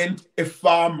went a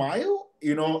far mile.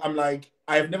 I'm like,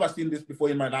 I've never seen this before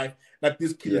in my life. Like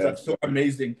these kids are so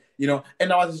amazing,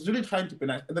 And I was really trying to be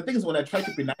nice. And the thing is, when I try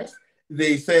to be nice,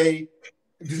 they say,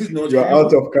 this is not you're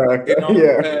out of character.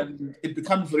 And it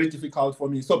becomes very difficult for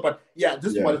me. So, but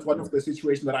this was one of the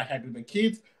situations that I had with the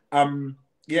kids. But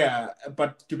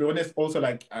to be honest, also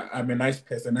like I'm a nice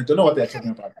person. I don't know what they're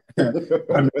talking about.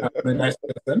 I'm a nice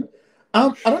person.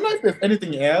 I don't know if there's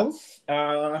anything else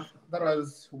that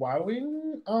was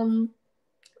wowing.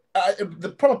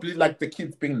 Probably like the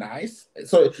kids being nice.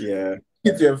 So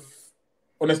kids have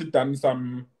honestly done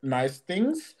some nice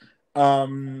things.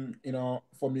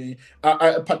 For me,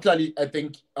 I particularly, I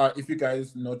think if you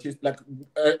guys noticed, like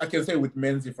I can say with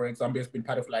Menzi, for example, has been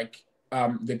part of like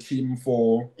the team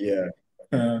for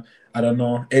I don't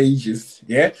know, ages.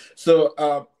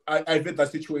 So I've had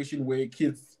that situation where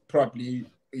kids probably,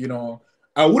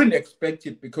 I wouldn't expect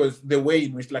it, because the way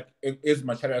in which, like as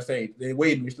Macharia said, the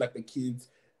way in which like the kids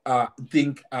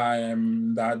think I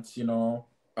am that,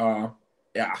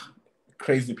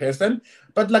 crazy person,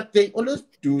 but like they always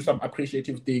do some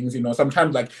appreciative things.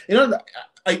 Sometimes like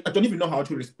I don't even know how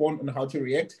to respond and how to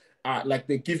react. Like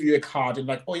they give you a card and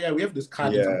like, oh yeah, we have this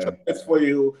card and some chocolates for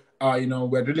you.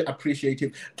 We're really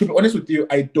appreciative. To be honest with you,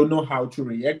 I don't know how to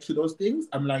react to those things.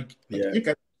 I'm like you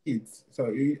guys are kids, so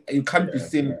you can't be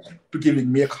seen to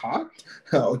giving me a card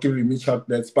or giving me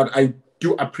chocolates, but I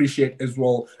do appreciate as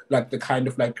well like the kind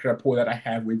of like rapport that I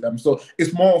have with them. So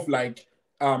it's more of like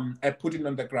I put it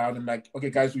on the ground and like,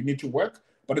 okay, guys, we need to work.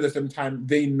 But at the same time,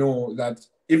 they know that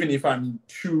even if I'm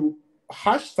too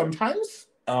harsh sometimes,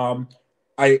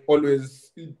 I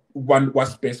always want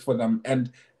what's best for them.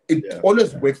 And it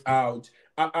always works out.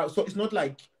 So it's not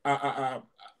like,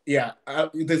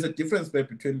 there's a difference there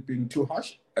between being too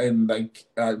harsh and like,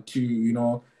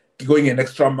 going an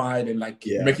extra mile and like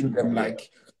making them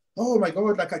like, oh my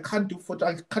God, like I can't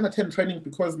attend training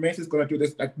because Mace is going to do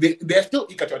this. Like they're still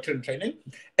eager to attend training.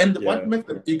 And what makes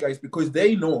them eager is because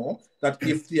they know that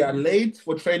if they are late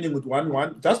for training with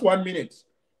just 1 minute,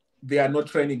 they are not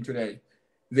training today.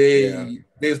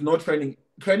 There's no training.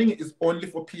 Training is only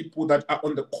for people that are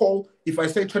on the call. If I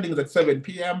say training is at 7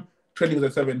 p.m., training is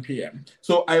at 7 p.m.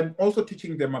 So I'm also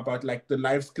teaching them about like the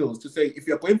life skills to say, if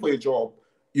you're going for a job,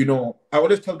 I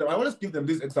always give them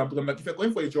this example. I'm like, if you're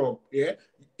going for a job,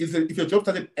 if your job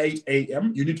starts at 8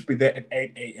 a.m., you need to be there at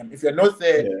 8 a.m. If you're not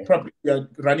there, probably you're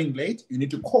running late, you need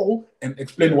to call and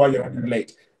explain why you're running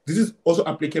late. This is also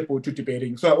applicable to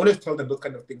debating. So I always tell them those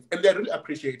kind of things, and they're really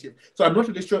appreciative. So I'm not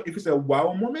really sure if it's a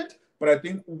wow moment, but I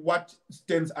think what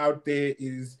stands out there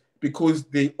is because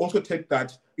they also take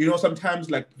that, sometimes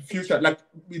like future, like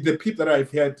the people that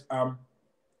I've had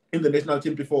in the national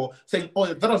team before saying,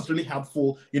 oh, that was really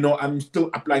helpful. I'm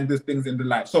still applying these things in the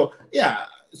life. So,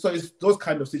 so it's those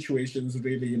kind of situations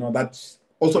really, that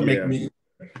also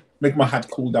make my heart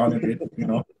cool down a bit, you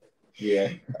know.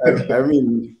 Yeah. I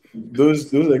mean,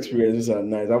 those experiences are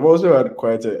nice. I've also had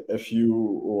quite a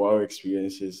few wow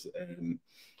experiences.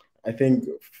 I think,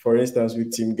 for instance,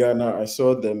 with Team Ghana, I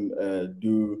saw them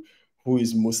do Who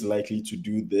is Most Likely to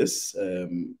Do This,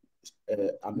 an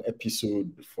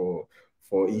episode for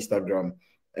Instagram.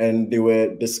 And they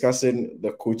were discussing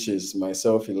the coaches,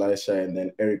 myself, Elisha, and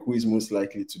then Eric, who is most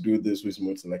likely to do this, who is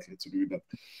most likely to do that.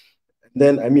 And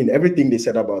then, I mean, everything they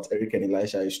said about Eric and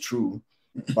Elisha is true.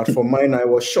 But for mine, I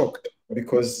was shocked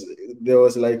because there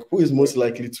was like, who is most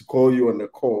likely to call you on a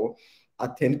call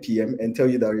at 10 p.m. and tell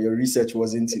you that your research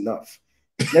wasn't enough?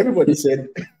 And everybody said,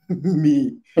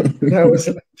 me. And I was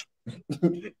like,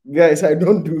 guys, I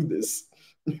don't do this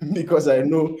because I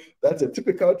know that's a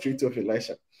typical trait of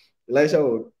Elisha. Elisha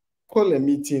would call a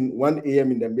meeting 1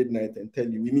 a.m. in the midnight and tell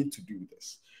you, we need to do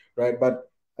this, right? But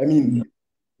I mean,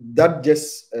 that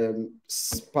just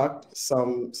sparked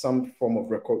some form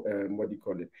of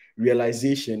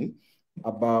realization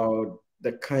about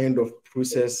the kind of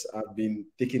process I've been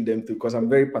taking them through, because I'm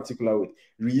very particular with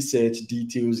research,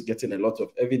 details, getting a lot of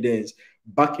evidence,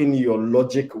 backing your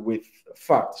logic with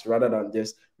facts rather than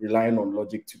just relying on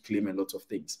logic to claim a lot of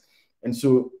things. And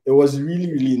so it was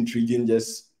really, really intriguing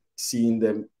just seeing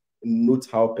them note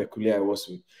how peculiar I was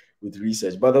with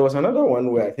research. But there was another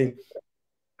one where I think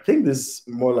this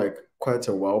more like quite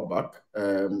a while back.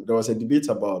 There was a debate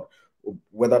about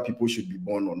whether people should be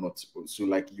born or not. So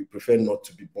like you prefer not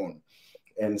to be born.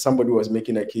 And somebody was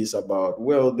making a case about,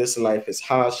 well, this life is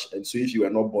harsh. And so if you are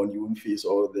not born, you won't face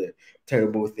all the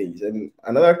terrible things. And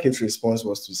another kid's response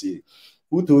was to say,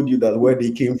 who told you that where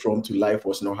they came from to life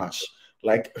was not harsh?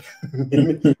 Like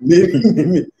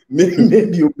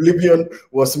maybe oblivion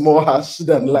was more harsh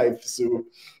than life. So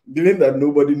given that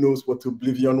nobody knows what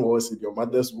oblivion was in your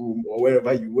mother's womb or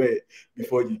wherever you were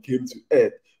before you came to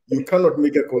earth, you cannot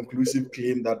make a conclusive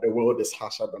claim that the world is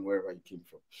harsher than wherever you came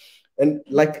from. And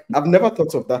like, I've never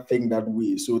thought of that thing that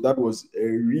way. So that was a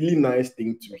really nice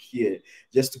thing to hear,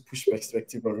 just to push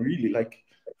perspective on really like,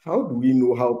 how do we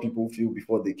know how people feel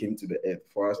before they came to the earth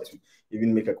for us to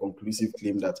even make a conclusive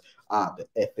claim that, the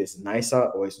earth is nicer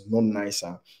or it's not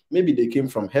nicer? Maybe they came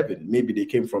from heaven. Maybe they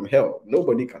came from hell.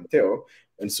 Nobody can tell.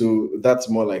 And so that's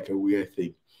more like a weird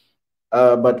thing.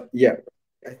 But yeah,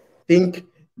 I think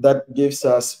that gives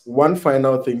us one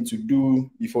final thing to do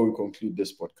before we conclude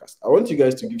this podcast. I want you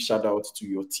guys to give shout outs to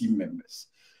your team members.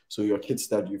 So your kids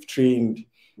that you've trained,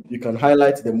 you can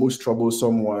highlight the most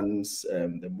troublesome ones,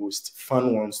 the most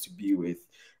fun ones to be with.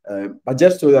 But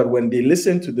just so that when they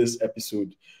listen to this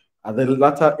episode, at the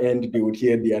latter end, they would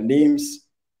hear their names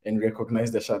and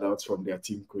recognize the shout outs from their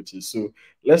team coaches. So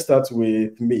let's start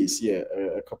with Mace. Yeah,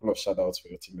 a couple of shout outs for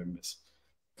your team members.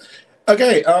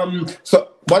 Okay, so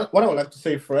what I would like to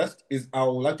say first is I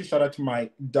would like to shout out to my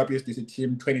WSDC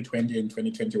team 2020 and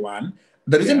 2021.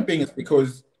 The reason being is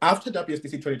because after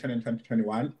WSDC 2020 and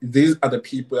 2021, these are the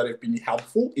people that have been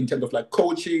helpful in terms of like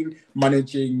coaching,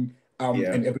 managing,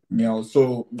 and everything else.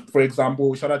 So, for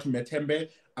example, shout out to Metembe.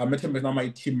 Metembe is now my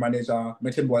team manager.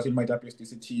 Metembe was in my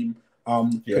WSDC team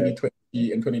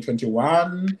 2020 and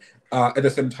 2021. At the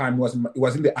same time, was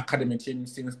in the academy team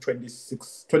since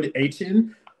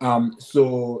 2018.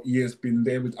 So he has been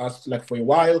there with us like for a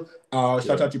while.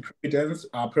 Shout out to Providence.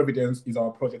 Providence is our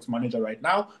project manager right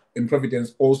now, and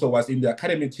Providence also was in the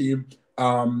academy team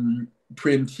from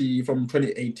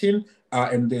 2018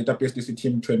 and the WSDC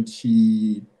team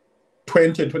 2020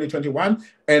 and 2021.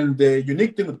 And the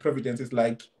unique thing with Providence is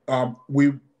like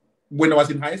when I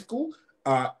was in high school,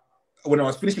 when I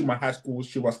was finishing my high school,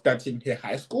 she was starting her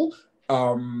high school.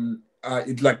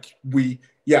 It's like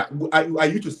I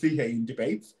used to see her in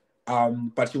debates,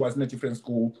 but she was in a different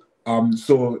school.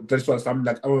 So this was something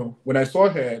like, when I saw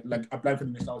her like applying for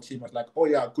the national team, I was like, oh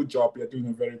yeah, good job, you're doing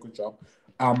a very good job.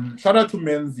 Shout out to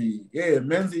Menzi. Yeah,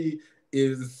 Menzi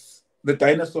is the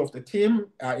dinosaur of the team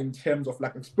in terms of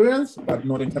like experience, but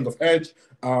not in terms of age.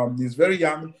 He's very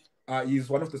young. He's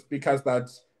one of the speakers that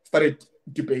started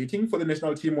debating for the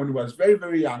national team when he was very,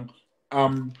 very young.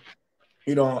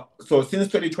 So since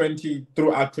 2020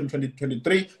 throughout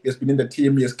 2023, he's been in the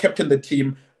team. He has captained the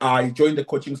team. He joined the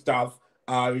coaching staff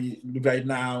right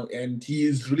now, and he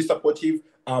is really supportive.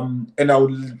 And I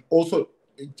would also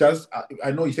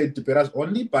I know you said debaters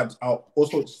only, but I'll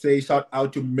also say shout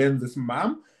out to Menzi's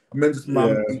mom. Menzi's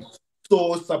mom is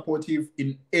so supportive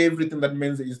in everything that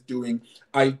Menzi is doing.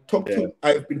 I've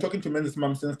been talking to Menzi's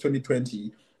mom since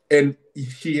 2020, and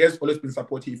she has always been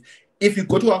supportive. If you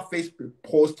go to our Facebook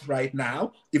post right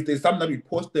now, if there's something that we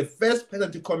post, the first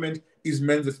person to comment is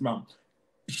Menzi's mom.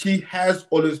 she has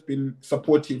always been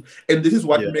supportive, and this is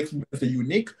what makes Menzi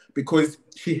unique, because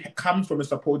she comes from a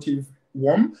supportive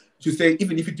womb. To say,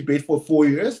 even if you debate for 4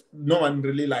 years, no one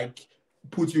really like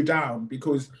puts you down,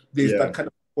 because there's that kind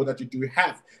of support that you do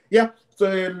have.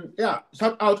 So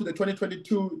shout out to the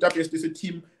 2022 WSDC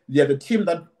team. They're the team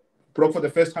that broke for the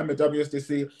first time at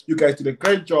WSDC. You guys did a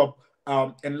great job.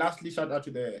 And lastly, shout out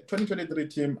to the 2023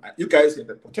 team. You guys had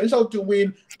the potential to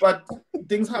win, but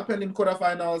things happen in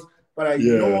quarterfinals. But I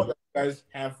know that you guys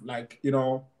have, like,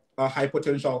 a high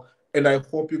potential, and I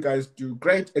hope you guys do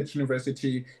great at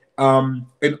university.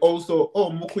 And also,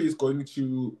 Muku is going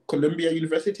to Columbia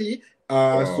University.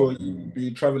 So he'll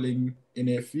be traveling in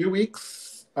a few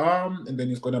weeks. And then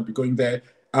he's going to be going there.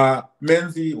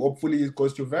 Menzi, hopefully,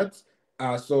 goes to Vets.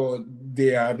 So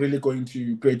they are really going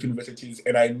to great universities,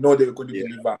 and I know they're going to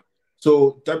deliver.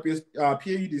 So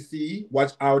PAUDC,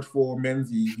 watch out for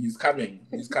Menzi. He's coming.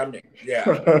 Yeah.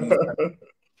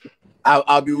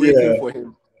 I'll be waiting for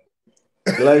him.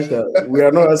 Elisha, we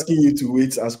are not asking you to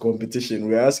wait as competition.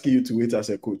 We are asking you to wait as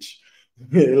a coach.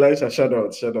 Elisha, shout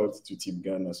out to Team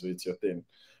Ghana. So it's your turn.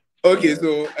 Okay,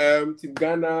 so Team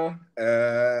Ghana,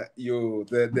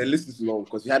 the list is long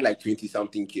because we had like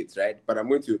 20-something kids, right? But I'm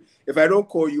going to, if I don't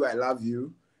call you, I love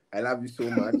you so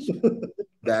much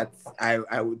that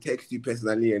I will text you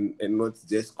personally and not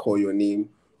just call your name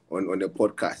on the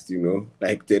podcast,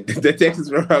 like the text is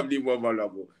probably more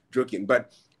valuable. Joking,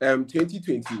 but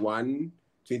 2021,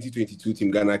 2022 Team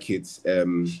Ghana kids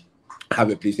have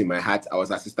a place in my heart. I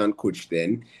was assistant coach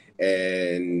then,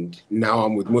 and now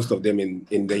I'm with most of them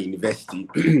in the university.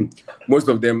 Most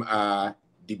of them are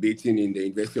debating in the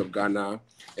University of Ghana,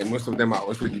 and most of them are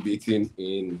also debating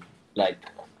in like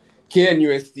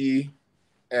KNUST,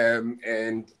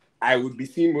 and I would be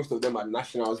seeing most of them at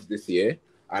nationals this year,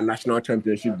 at national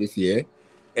championship this year,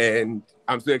 and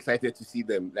I'm so excited to see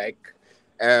them. Like,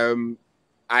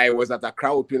 I was at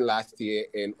Accra Open last year,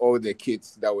 and all the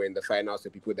kids that were in the finals were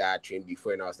people that I trained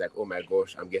before, and I was like, oh my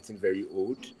gosh, I'm getting very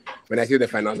old. When I say the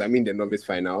finals, I mean the novice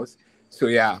finals. So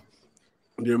yeah,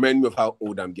 they remind me of how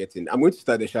old I'm getting. I'm going to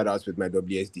start the shout-outs with my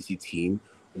WSDC team,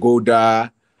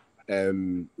 Golda,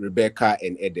 Rebecca,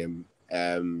 and Edem.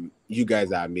 You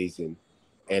guys are amazing,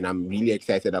 and I'm really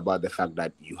excited about the fact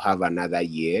that you have another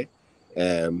year,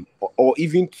 or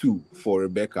even 2 for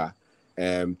Rebecca,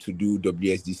 to do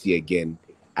WSDC again.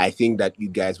 I think that you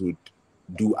guys would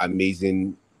do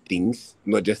amazing things,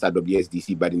 not just at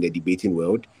WSDC, but in the debating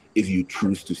world, if you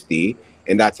choose to stay.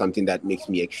 And that's something that makes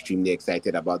me extremely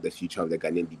excited about the future of the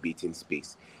Ghanaian debating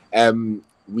space.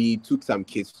 We took some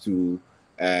kids to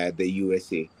the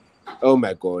USA. Oh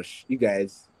my gosh, you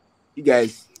guys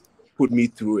put me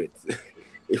through it.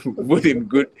 Both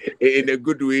in a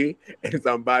good way and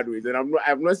some bad ways. And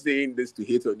I'm not saying this to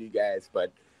hate on you guys,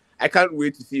 but I can't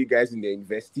wait to see you guys in the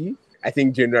university. I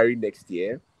think January next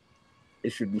year.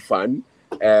 It should be fun.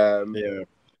 I'm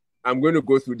going to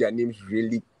go through their names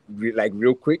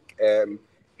real quick.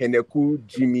 Heneku,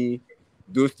 Jimmy,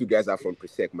 those 2 guys are from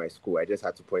Presec, my school. I just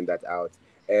had to point that out.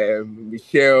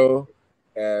 Michelle,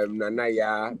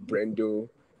 Nanaya, Brendo,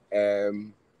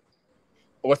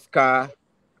 Oscar,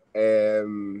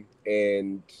 and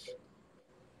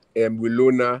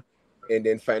Wilona, and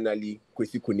then finally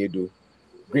Kwesi Konedo.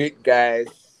 Great guys.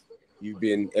 You've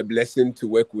been a blessing to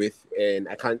work with, and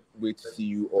I can't wait to see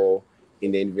you all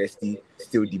in the university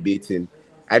still debating.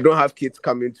 I don't have kids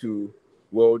coming to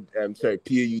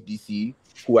PAUDC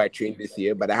who I trained this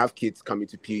year, but I have kids coming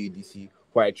to PAUDC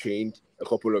who I trained a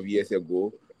couple of years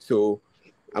ago. So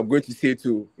I'm going to say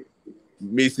to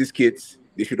Mace's kids,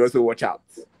 they should also watch out.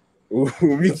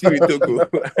 We'll meet you in Togo.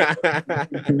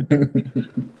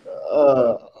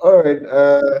 All right.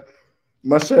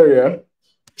 Macharia,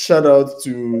 shout out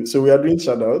to, so we are doing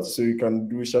shout outs, so you can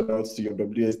do shout outs to your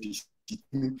WSDC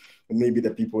team, maybe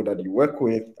the people that you work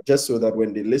with, just so that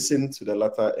when they listen to the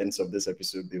latter ends of this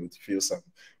episode, they would feel some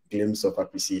glimpse of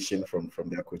appreciation from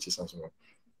their coaches as well.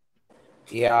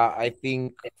 Yeah, I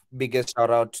think biggest shout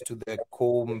out to the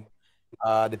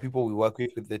the people we work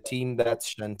with the team.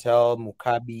 That's Chantel,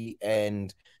 Mukabi,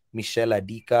 and Michelle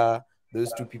Adika.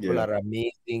 Those 2 people are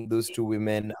amazing. Those 2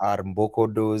 women are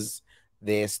Mbokodos.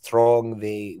 They're strong.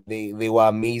 They were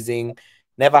amazing.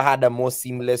 Never had a more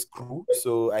seamless crew.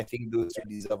 So I think those 2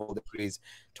 deserve all the praise.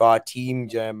 To our team,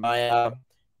 Jeremiah,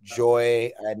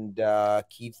 Joy, and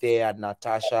Keithe, and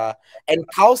Natasha, and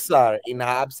Kausar in her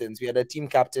absence. We had a team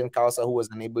captain, Kausar, who was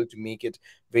unable to make it.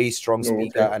 Very strong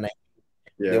speaker, and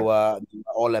they were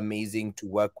all amazing to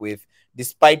work with.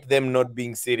 Despite them not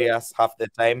being serious half the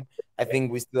time, I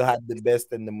think we still had the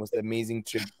best and the most amazing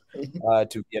trip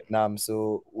to Vietnam.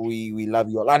 So we love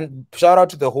you all. And shout out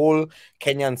to the whole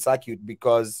Kenyan circuit,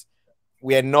 because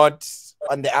we are not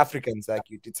on the African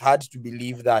circuit. It's hard to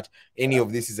believe that any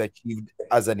of this is achieved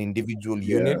as an individual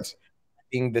unit. I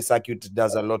think the circuit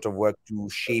does a lot of work to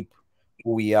shape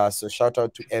who we are. So shout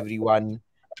out to everyone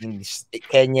in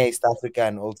Kenya, East Africa,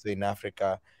 and also in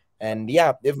Africa. And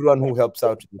yeah, everyone who helps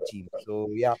out the team. So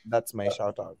yeah, that's my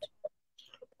shout out.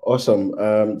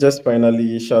 Awesome. Just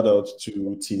finally, shout out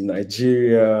to Team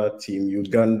Nigeria, Team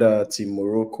Uganda, Team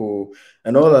Morocco,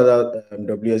 and all other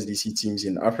WSDC teams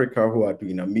in Africa who are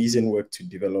doing amazing work to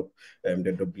develop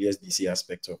the WSDC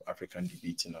aspect of African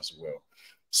debating as well.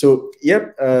 So,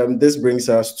 yep, this brings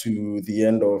us to the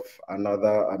end of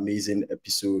another amazing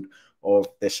episode of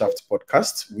the Shaft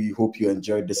podcast. We hope you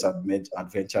enjoyed this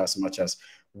adventure as much as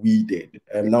we did.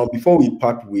 Now, before we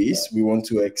part ways, we want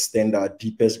to extend our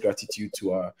deepest gratitude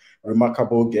to our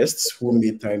remarkable guests who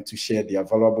made time to share their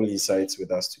valuable insights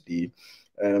with us today.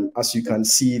 As you can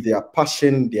see, their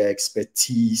passion, their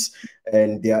expertise,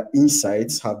 and their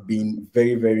insights have been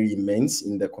very, very immense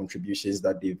in the contributions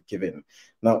that they've given.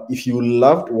 Now, if you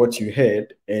loved what you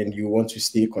heard and you want to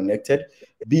stay connected,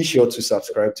 be sure to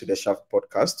subscribe to the Shaft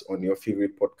podcast on your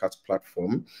favorite podcast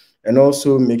platform. And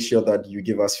also make sure that you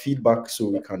give us feedback so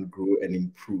we can grow and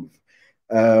improve.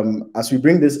 As we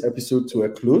bring this episode to a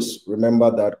close, remember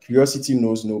that curiosity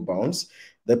knows no bounds.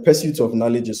 The pursuit of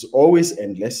knowledge is always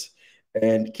endless.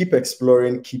 And keep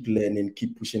exploring, keep learning,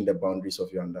 keep pushing the boundaries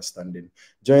of your understanding.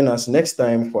 Join us next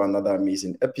time for another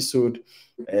amazing episode.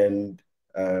 And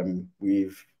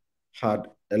we've had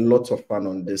a lot of fun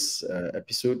on this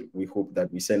episode. We hope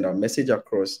that we send our message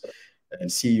across,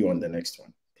 and see you on the next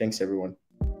one. Thanks, everyone.